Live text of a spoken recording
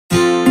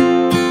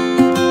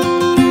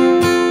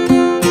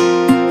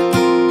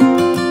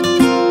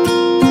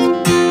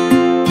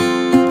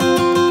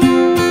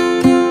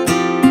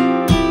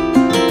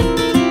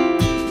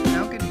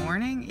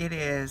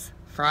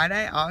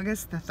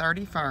August the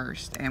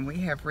 31st, and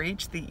we have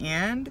reached the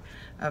end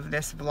of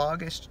this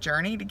Vlogust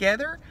journey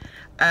together.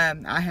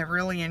 I have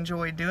really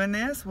enjoyed doing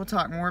this. We'll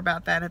talk more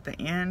about that at the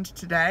end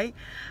today.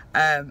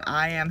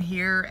 I am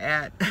here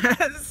at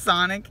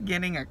Sonic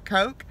getting a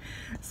Coke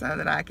so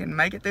that I can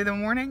make it through the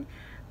morning.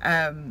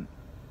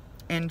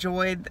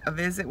 Enjoyed a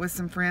visit with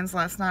some friends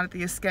last night at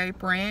the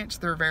Escape Ranch.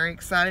 They're very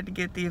excited to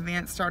get the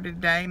event started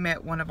today.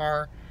 Met one of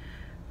our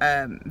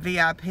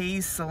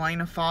VIPs,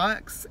 Selena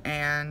Fox,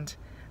 and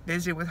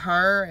visited with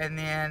her, and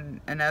then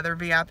another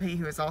VIP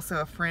who is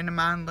also a friend of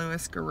mine,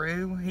 Louis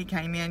Guru. He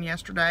came in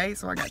yesterday,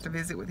 so I got to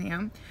visit with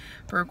him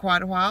for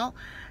quite a while,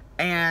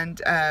 and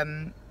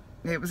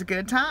it was a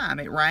good time.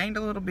 It rained a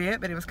little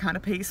bit, but it was kind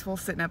of peaceful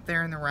sitting up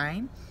there in the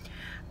rain.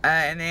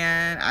 And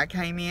then I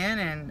came in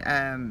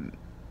and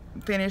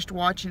finished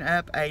watching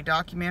up a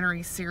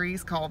documentary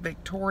series called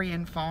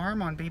Victorian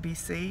Farm on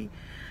BBC.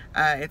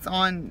 It's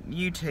on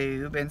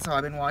YouTube, and so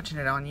I've been watching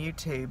it on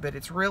YouTube, but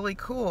it's really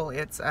cool.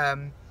 It's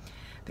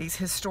these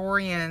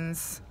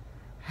historians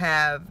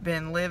have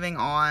been living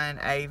on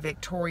a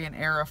Victorian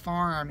era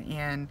farm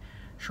in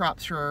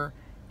Shropshire,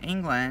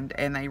 England,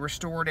 and they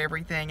restored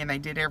everything, and they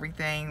did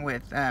everything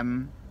with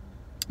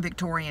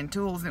Victorian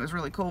tools, and it was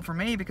really cool for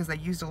me because they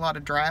used a lot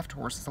of draft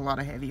horses, a lot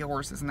of heavy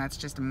horses, and that's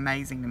just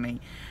amazing to me.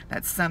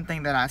 That's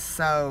something that I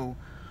so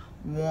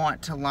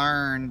want to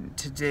learn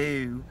to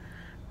do.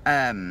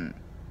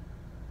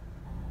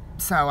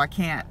 So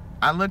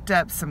I looked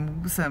up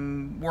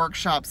some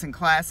workshops and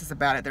classes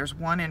about it. There's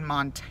one in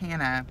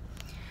Montana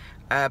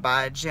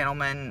by a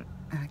gentleman.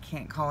 I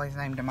can't call his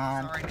name to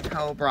mind. Sorry,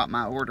 Nicole brought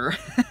my order.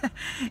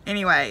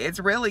 Anyway,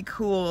 it's really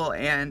cool,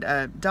 and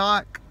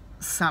Doc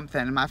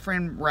something, my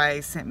friend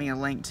Ray sent me a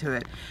link to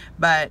it,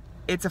 but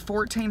it's a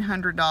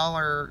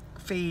 $1,400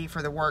 fee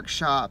for the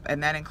workshop,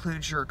 and that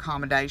includes your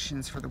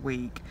accommodations for the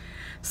week.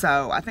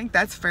 So I think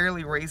that's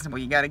fairly reasonable.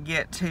 You got to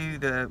get to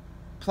the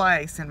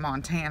place in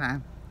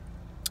Montana.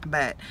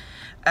 But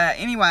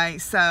anyway,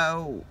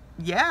 so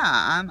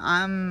yeah,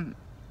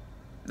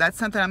 that's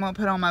something I'm gonna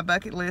put on my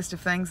bucket list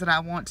of things that I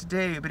want to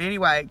do. But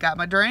anyway, got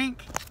my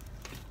drink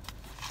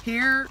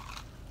here,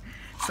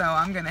 so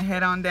I'm gonna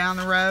head on down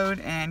the road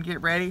and get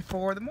ready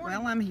for the morning.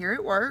 Well, I'm here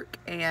at work,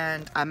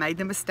 and I made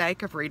the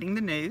mistake of reading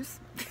the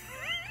news.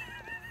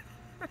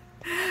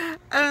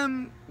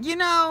 You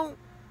know,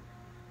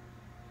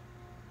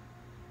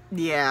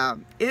 yeah,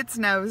 it's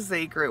no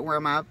secret where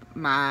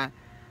my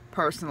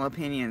personal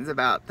opinions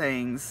about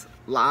things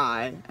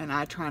lie, and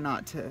I try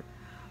not to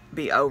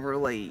be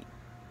overly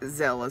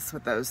zealous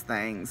with those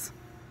things.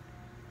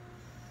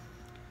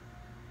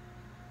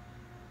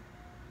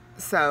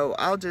 So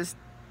I'll just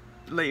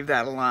leave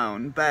that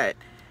alone. But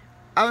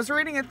I was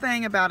reading a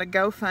thing about a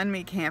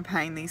GoFundMe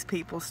campaign these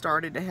people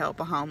started to help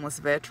a homeless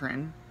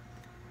veteran,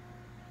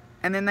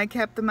 and then they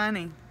kept the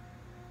money.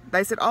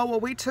 They said, oh, well,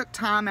 we took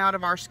time out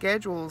of our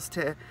schedules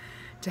to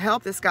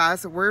help this guy,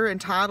 so we're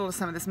entitled to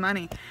some of this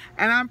money.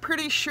 And I'm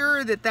pretty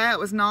sure that that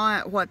was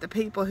not what the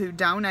people who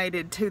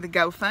donated to the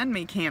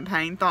GoFundMe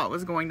campaign thought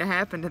was going to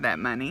happen to that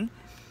money.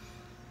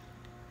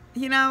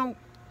 You know,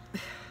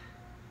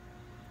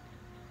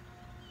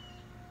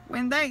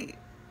 when the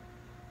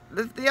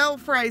old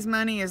phrase,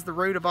 money is the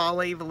root of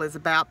all evil, is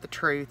about the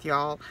truth,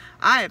 y'all.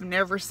 I have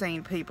never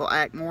seen people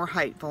act more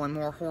hateful and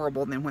more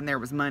horrible than when there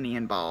was money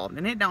involved.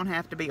 And it don't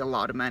have to be a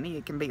lot of money.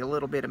 It can be a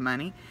little bit of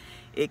money.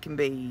 It can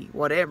be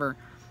whatever.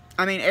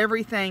 I mean,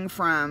 everything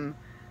from,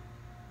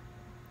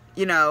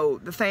 you know,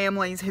 the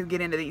families who get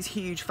into these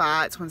huge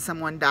fights when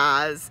someone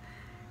dies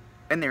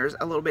and there's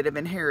a little bit of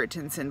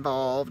inheritance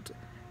involved,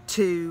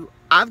 to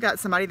I've got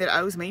somebody that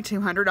owes me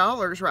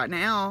 $200 right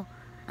now,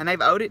 and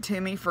they've owed it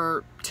to me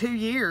for 2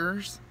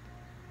 years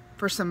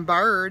for some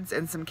birds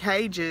and some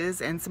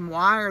cages and some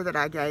wire that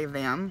I gave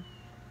them.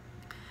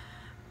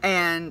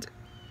 And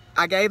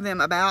I gave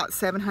them about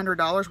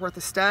 $700 worth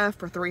of stuff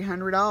for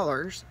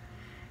 $300.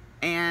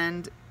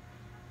 And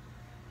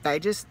they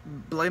just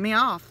blew me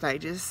off. They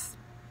just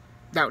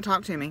don't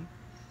talk to me.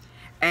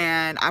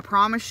 And I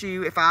promise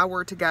you, if I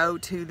were to go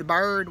to the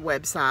bird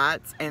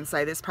websites and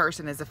say this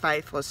person is a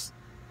faithless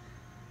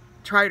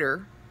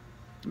trader,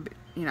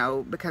 you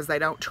know, because they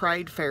don't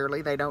trade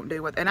fairly, they don't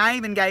do what, and I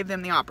even gave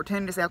them the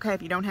opportunity to say, okay,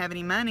 if you don't have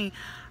any money,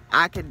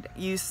 I could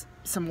use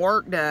some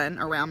work done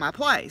around my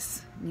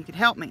place. You could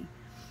help me.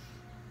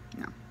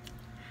 You know.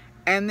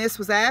 And this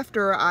was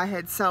after I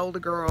had sold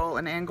a girl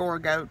an Angora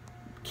goat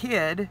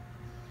kid,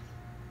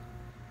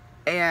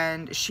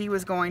 and she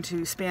was going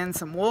to spin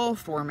some wool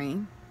for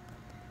me.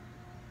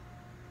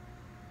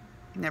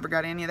 Never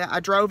got any of that. I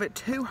drove it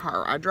to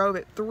her. I drove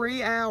it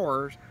 3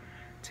 hours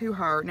to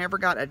her. Never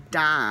got a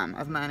dime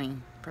of money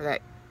for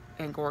that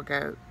Angora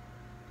goat.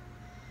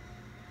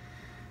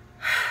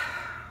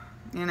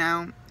 You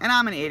know, and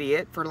I'm an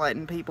idiot for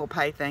letting people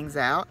pay things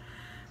out,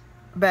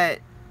 but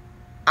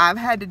I've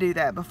had to do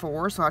that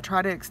before, so I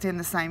try to extend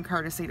the same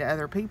courtesy to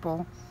other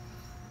people.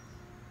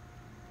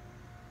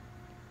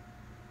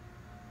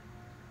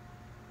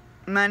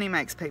 Money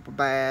makes people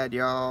bad,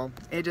 y'all.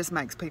 It just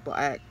makes people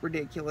act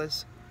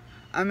ridiculous.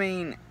 I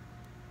mean,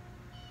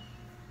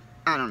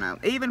 I don't know,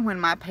 even when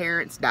my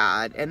parents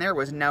died and there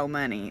was no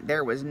money,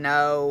 there was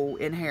no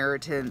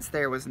inheritance,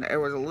 there was a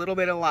little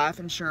bit of life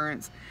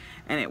insurance,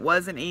 and it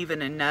wasn't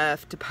even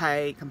enough to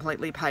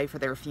completely pay for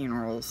their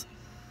funerals,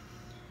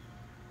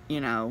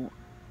 you know.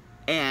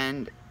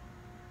 And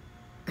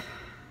I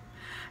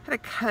had a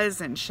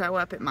cousin show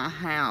up at my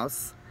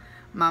house.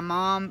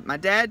 My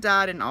dad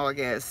died in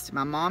August,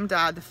 my mom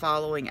died the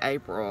following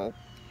April,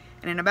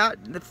 and in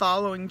about the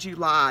following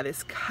July,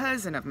 this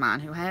cousin of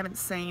mine who I haven't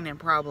seen in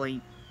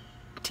probably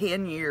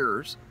 10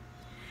 years,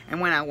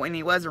 and when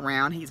he was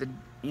around, he's a,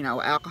 you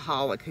know,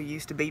 alcoholic who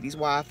used to beat his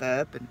wife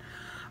up and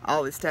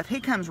all this stuff. He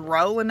comes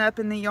rolling up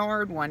in the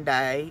yard one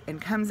day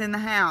and comes in the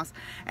house,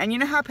 and you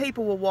know how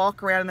people will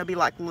walk around and they'll be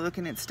like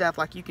looking at stuff,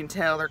 like you can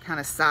tell they're kind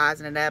of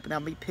sizing it up, and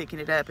they'll be picking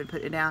it up and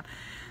putting it down,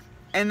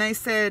 and they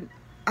said,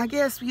 I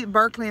guess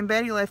Berkeley and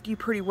Betty left you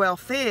pretty well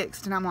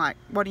fixed. And I'm like,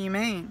 what do you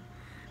mean?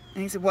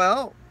 And he said,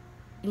 well,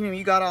 you know,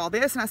 you got all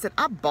this. And I said,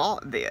 I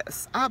bought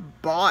this. I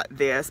bought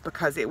this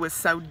because it was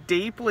so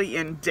deeply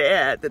in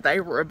debt that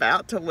they were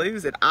about to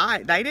lose it.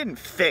 They didn't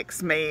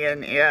fix me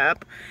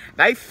up.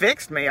 They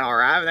fixed me all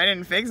right, but they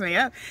didn't fix me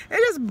up. It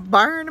just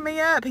burned me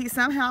up. He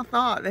somehow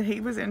thought that he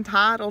was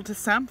entitled to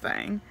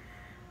something.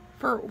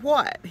 For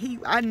what?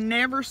 I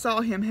never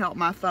saw him help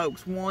my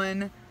folks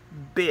one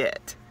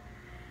bit.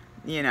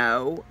 You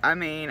know, I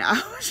mean, I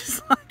was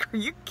just like, are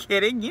you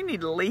kidding? You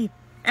need to leave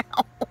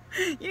now.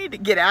 You need to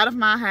get out of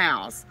my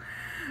house.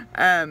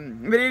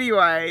 But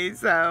anyway,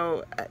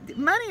 so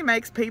money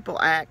makes people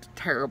act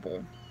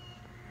terrible.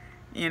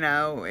 You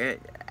know,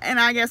 and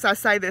I guess I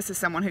say this as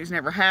someone who's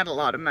never had a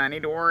lot of money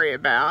to worry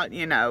about,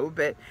 you know,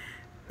 but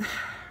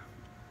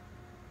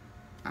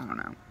I don't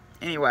know.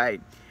 Anyway,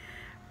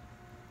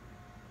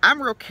 I'm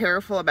real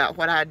careful about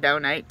what I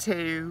donate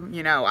to.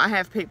 You know, I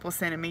have people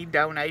sending me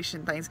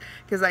donation things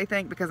because they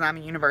think because I'm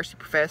a university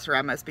professor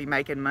I must be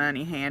making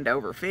money hand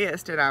over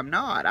fist, and I'm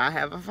not. I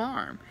have a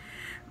farm.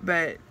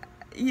 But,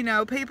 you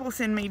know, people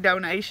send me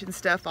donation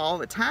stuff all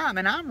the time,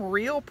 and I'm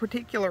real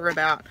particular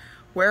about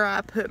where I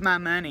put my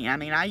money. I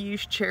mean, I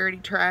use Charity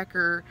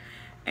Tracker,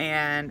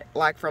 and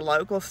like for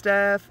local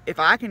stuff, if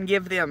I can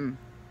give them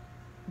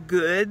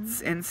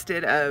goods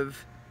instead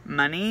of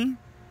money,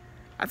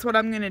 that's what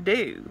I'm going to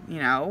do, you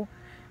know.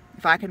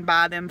 If I can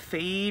buy them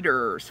feed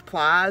or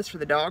supplies for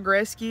the dog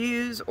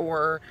rescues,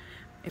 or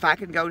if I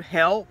can go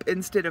help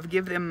instead of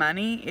give them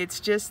money, it's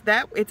just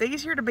that, it's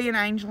easier to be an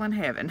angel in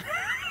heaven.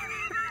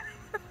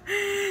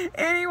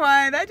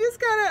 Anyway, that just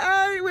kind of,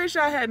 I wish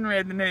I hadn't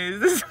read the news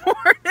this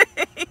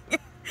morning.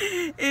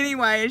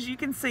 Anyway, as you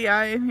can see,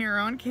 I am here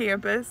on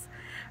campus.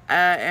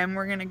 And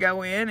we're going to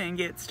go in and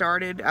get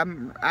started.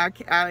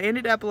 I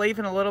ended up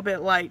leaving a little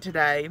bit late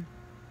today,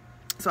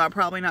 so I'm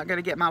probably not going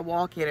to get my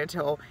walk in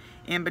until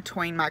in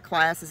between my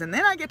classes. And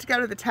then I get to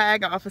go to the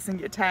tag office and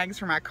get tags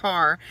for my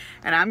car.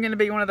 And I'm going to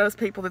be one of those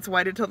people that's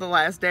waited till the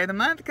last day of the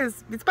month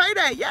because it's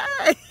payday.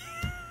 Yay!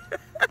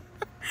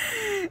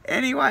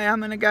 Anyway, I'm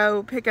going to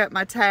go pick up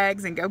my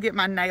tags and go get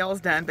my nails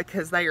done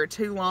because they are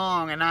too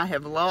long and I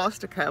have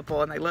lost a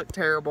couple and they look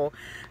terrible.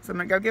 So I'm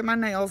going to go get my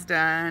nails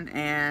done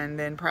and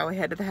then probably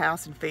head to the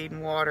house and feed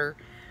and water.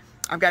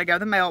 I've got to go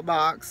to the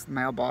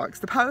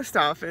the post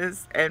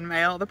office, and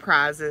mail the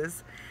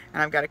prizes.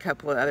 And I've got a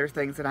couple of other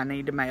things that I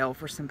need to mail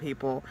for some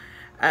people.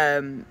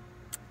 And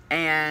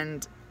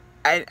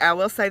I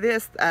will say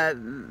this,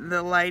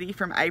 the lady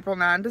from April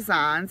 9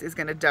 Designs is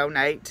going to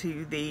donate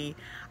to the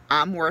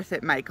I'm Worth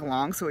It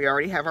make-along. So we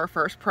already have our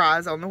first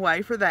prize on the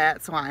way for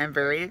that. So I am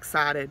very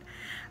excited.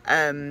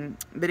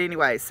 But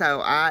anyway,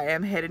 so I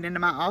am headed into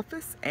my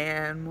office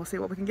and we'll see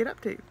what we can get up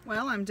to.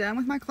 Well, I'm done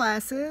with my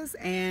classes,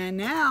 and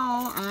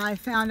now I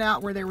found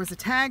out where there was a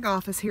tag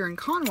office here in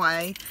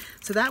Conway,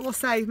 so that will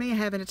save me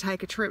having to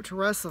take a trip to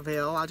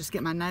Russellville. I'll just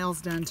get my nails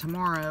done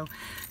tomorrow.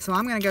 So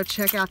I'm going to go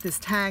check out this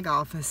tag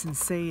office and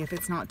see if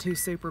it's not too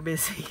super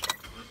busy.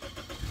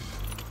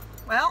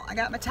 Well, I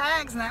got my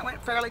tags and that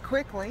went fairly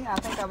quickly. I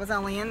think I was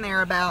only in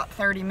there about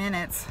 30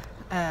 minutes.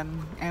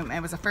 And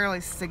it was a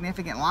fairly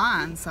significant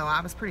line, so I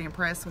was pretty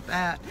impressed with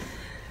that.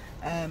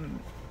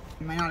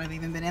 May not have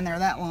even been in there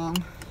that long.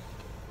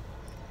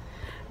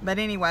 But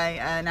anyway,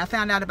 and I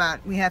found out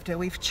about,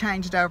 we've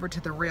changed over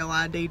to the Real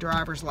ID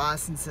driver's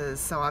licenses,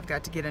 so I've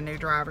got to get a new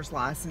driver's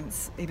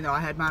license. Even though I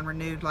had mine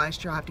renewed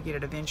last year, I'll have to get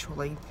it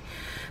eventually.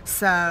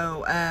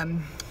 So,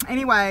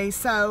 anyway,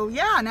 so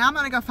yeah, now I'm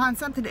going to go find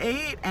something to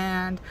eat,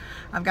 and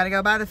I've got to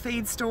go by the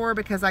feed store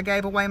because I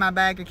gave away my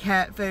bag of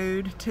cat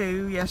food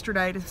too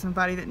yesterday to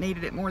somebody that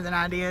needed it more than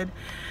I did.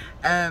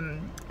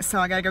 So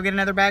I got to go get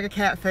another bag of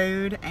cat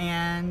food,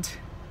 and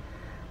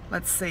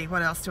let's see,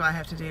 what else do I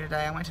have to do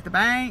today? I went to the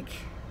bank.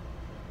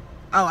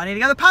 Oh, I need to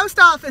go to the post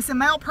office and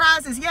mail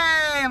prizes. Yay!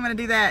 I'm going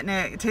to do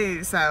that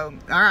too. So,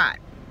 all right.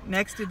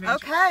 Next adventure.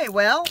 Okay,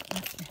 well,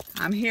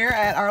 I'm here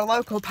at our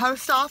local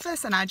post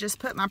office, and I just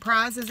put my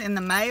prizes in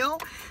the mail.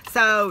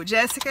 So,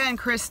 Jessica and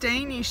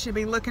Christine, you should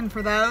be looking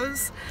for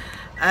those.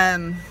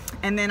 And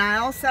then I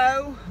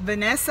also,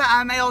 Vanessa,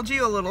 I mailed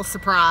you a little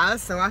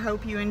surprise, so I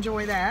hope you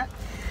enjoy that.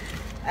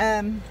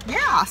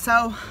 Yeah,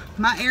 so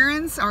my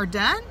errands are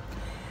done.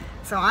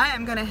 So I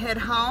am gonna head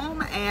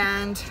home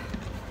and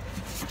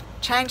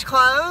change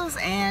clothes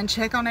and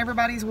check on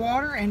everybody's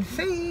water and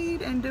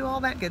feed and do all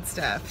that good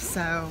stuff.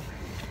 So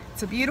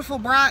it's a beautiful,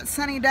 bright,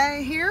 sunny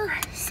day here,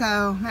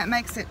 so that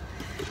makes it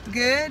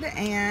good.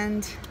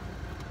 And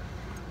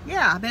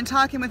yeah, I've been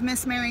talking with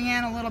Miss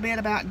Marianne a little bit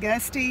about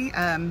Gusty.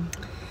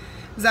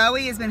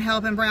 Zoe has been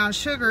helping Brown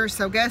Sugar,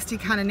 so Gusty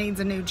kind of needs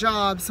a new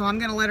job, so I'm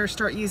going to let her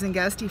start using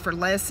Gusty for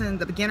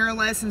the beginner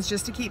lessons,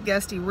 just to keep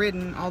Gusty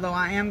ridden, although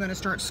I am going to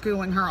start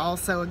schooling her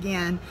also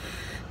again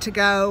to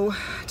go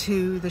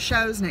to the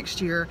shows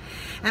next year.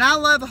 And I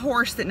love a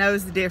horse that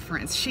knows the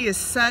difference. She is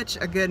such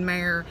a good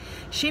mare.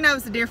 She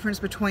knows the difference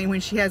between when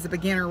she has a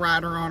beginner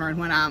rider on her and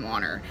when I'm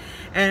on her.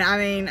 And I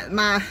mean,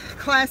 my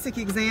classic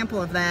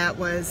example of that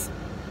was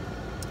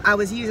I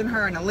was using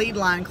her in a lead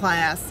line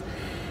class,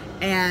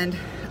 and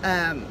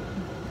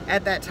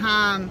at that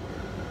time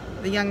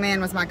the young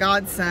man was my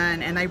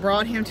godson, and they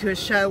brought him to a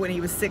show when he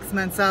was 6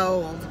 months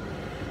old.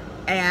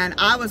 And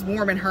I was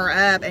warming her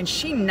up, and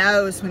she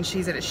knows when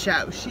she's at a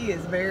show. She is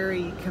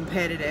very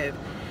competitive,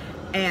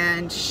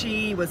 and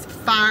she was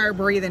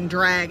fire-breathing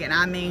dragon.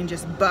 I mean,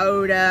 just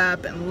bowed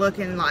up and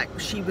looking like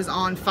she was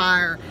on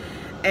fire.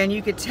 And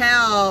you could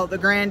tell the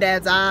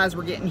granddad's eyes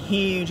were getting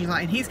huge. He's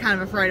like, and he's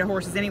kind of afraid of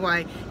horses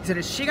anyway. He said,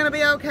 "Is she gonna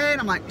be okay?"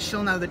 And I'm like,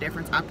 "She'll know the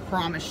difference, I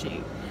promise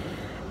you."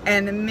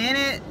 And the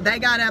minute they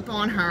got up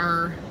on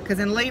her, because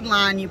in lead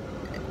line,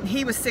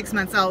 he was 6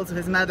 months old, so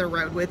his mother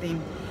rode with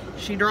him.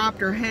 She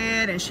dropped her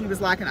head, and she was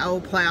like an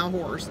old plow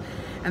horse.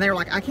 And they were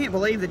like, "I can't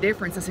believe the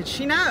difference." I said,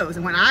 "She knows."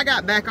 And when I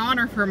got back on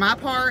her for my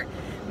part,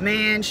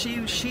 man,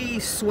 she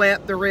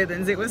swept the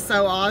ribbons. It was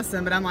so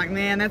awesome. But I'm like,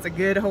 man, that's a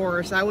good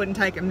horse. I wouldn't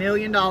take $1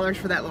 million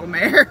for that little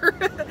mare.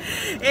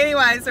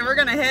 Anyway, so we're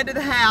gonna head to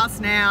the house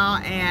now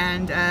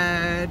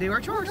and do our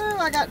chores. Oh,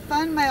 I got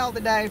fun mail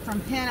today from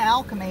Pen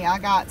Alchemy. I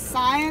got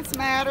Science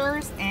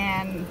Matters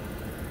and,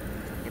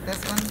 get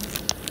this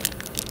one,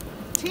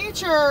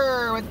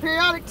 Teacher with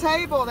periodic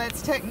table.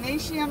 That's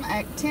technetium,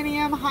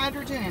 actinium,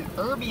 hydrogen, and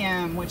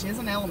erbium, which is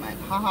an element.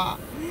 Haha.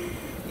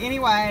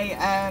 Anyway,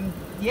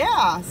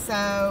 yeah,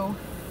 so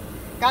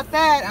got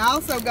that. I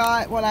also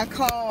got what I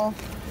call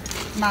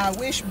my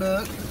wish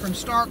book from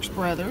Stark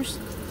Brothers.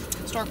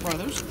 This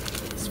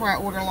is where I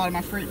order a lot of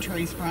my fruit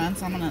trees from,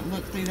 so I'm going to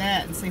look through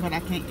that and see what I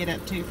can't get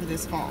up to for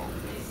this fall.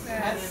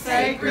 As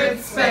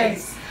sacred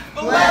space.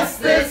 Bless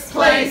this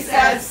place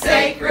as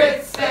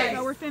sacred space.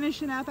 So we're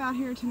finishing up out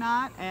here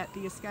tonight at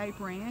the Escape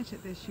Ranch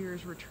at this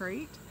year's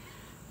retreat.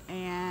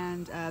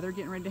 And they're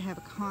getting ready to have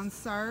a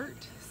concert.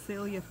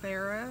 Celia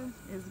Farah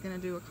is going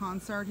to do a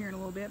concert here in a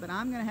little bit, but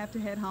I'm going to have to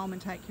head home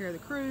and take care of the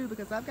crew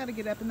because I've got to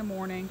get up in the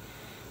morning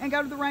and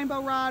go to the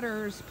Rainbow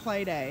Riders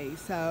play day.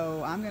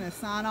 So I'm going to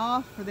sign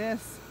off for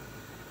this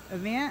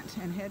event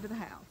and head to the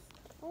house.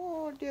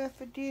 Oh,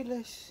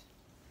 daffodils.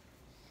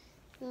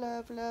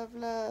 Love, love,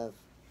 love.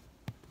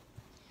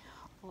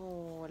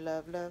 Oh,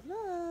 love, love,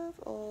 love.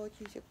 Oh,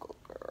 she's a good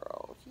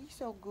girl. She's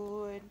so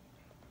good.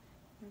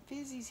 And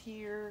Fizzy's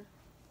here.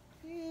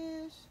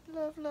 Yes,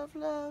 love, love,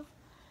 love.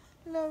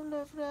 Love,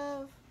 love,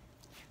 love.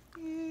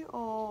 Yeah.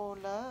 Oh,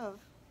 love.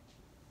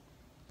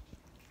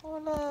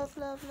 Oh, love,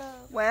 love,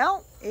 love.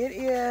 Well, it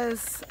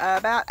is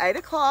about 8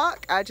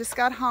 o'clock. I just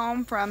got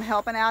home from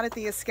helping out at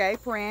the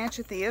Escape Ranch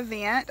at the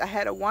event. I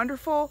had a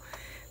wonderful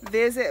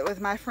visit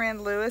with my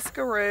friend Louis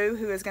Garou,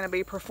 who is going to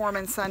be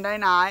performing Sunday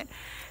night.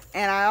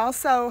 And I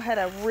also had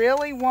a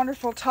really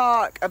wonderful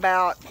talk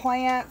about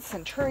plants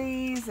and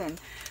trees and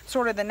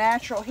sort of the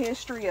natural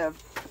history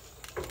of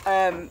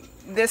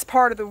this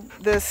part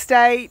of the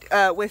state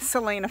with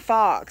Selena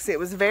Fox. It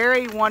was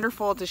very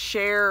wonderful to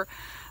share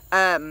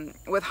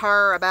with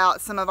her about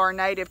some of our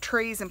native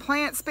trees and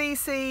plant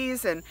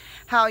species and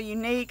how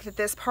unique that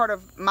this part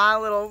of my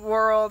little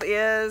world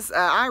is.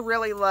 I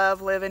really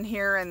love living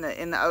here in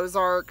the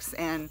Ozarks,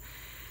 and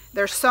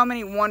there's so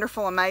many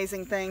wonderful,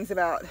 amazing things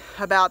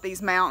about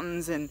these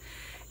mountains, and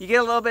you get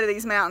a little bit of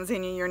these mountains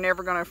in you, you're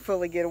never going to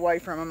fully get away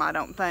from them, I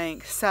don't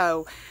think.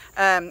 So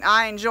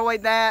I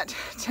enjoyed that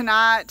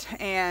tonight,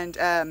 and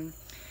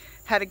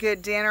had a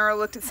good dinner,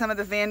 looked at some of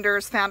the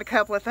vendors, found a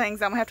couple of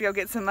things I'm going to have to go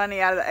get some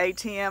money out of the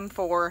ATM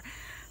for.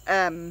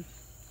 And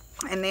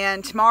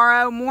then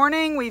tomorrow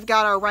morning, we've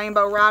got our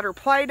Rainbow Rider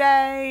play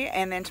day,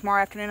 and then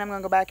tomorrow afternoon, I'm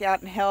going to go back out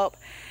and help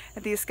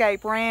at the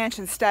Escape Ranch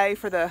and stay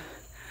for the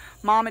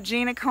Mama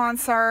Gina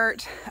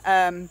concert.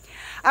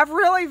 I've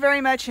really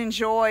very much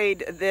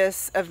enjoyed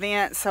this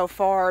event so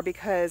far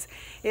because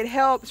it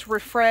helps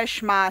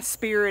refresh my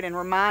spirit and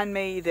remind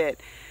me that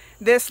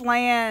this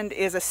land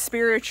is a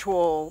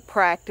spiritual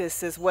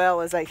practice as well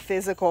as a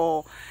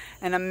physical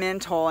and a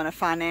mental and a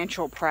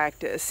financial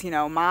practice. You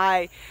know,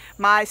 my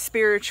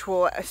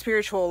spiritual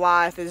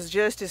life is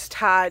just as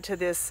tied to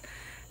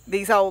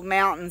these old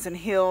mountains and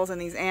hills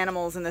and these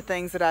animals and the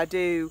things that I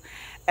do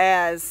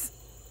as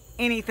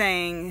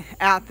anything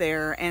out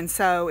there. And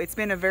so it's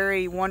been a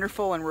very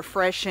wonderful and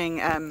refreshing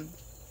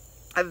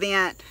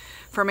event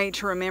for me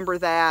to remember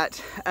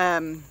that.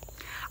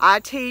 I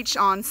teach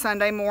on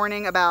Sunday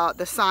morning about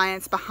the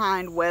science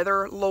behind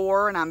weather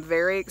lore, and I'm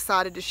very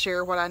excited to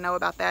share what I know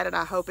about that, and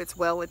I hope it's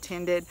well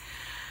attended.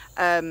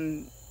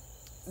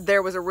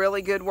 There was a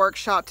really good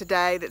workshop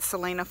today that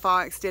Selena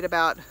Fox did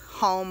about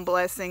home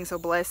blessing, so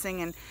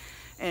blessing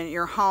in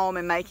your home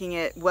and making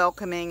it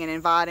welcoming and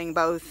inviting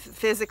both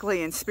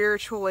physically and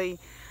spiritually,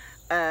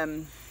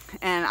 and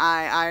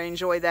I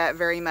enjoyed that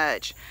very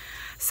much.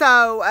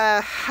 So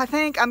I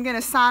think I'm going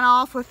to sign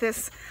off with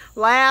this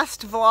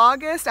last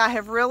Vlogust. I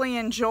have really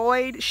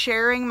enjoyed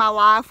sharing my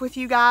life with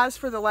you guys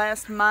for the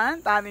last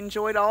month. I've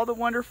enjoyed all the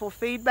wonderful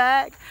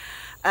feedback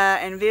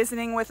and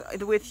visiting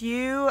with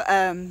you.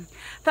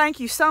 Thank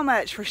you so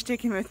much for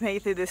sticking with me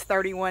through this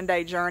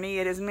 31-day journey.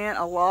 It has meant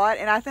a lot,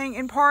 and I think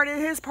in part it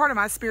is part of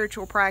my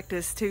spiritual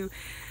practice to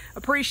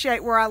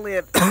appreciate where I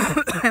live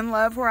and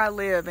love where I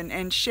live,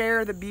 and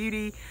share the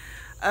beauty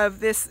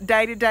of this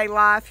day-to-day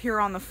life here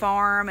on the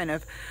farm and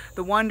of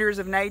the wonders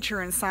of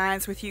nature and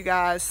science with you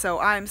guys. So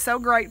I am so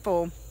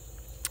grateful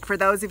for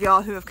those of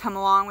y'all who have come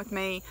along with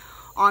me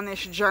on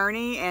this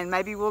journey, and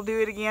maybe we'll do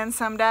it again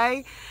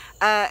someday.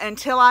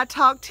 Until I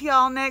talk to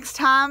y'all next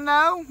time,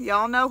 though,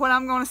 y'all know what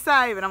I'm going to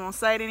say, but I'm going to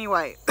say it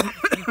anyway.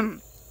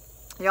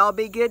 Y'all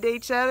be good to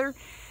each other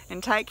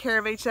and take care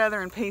of each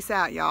other, and peace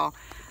out, y'all.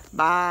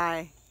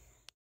 Bye.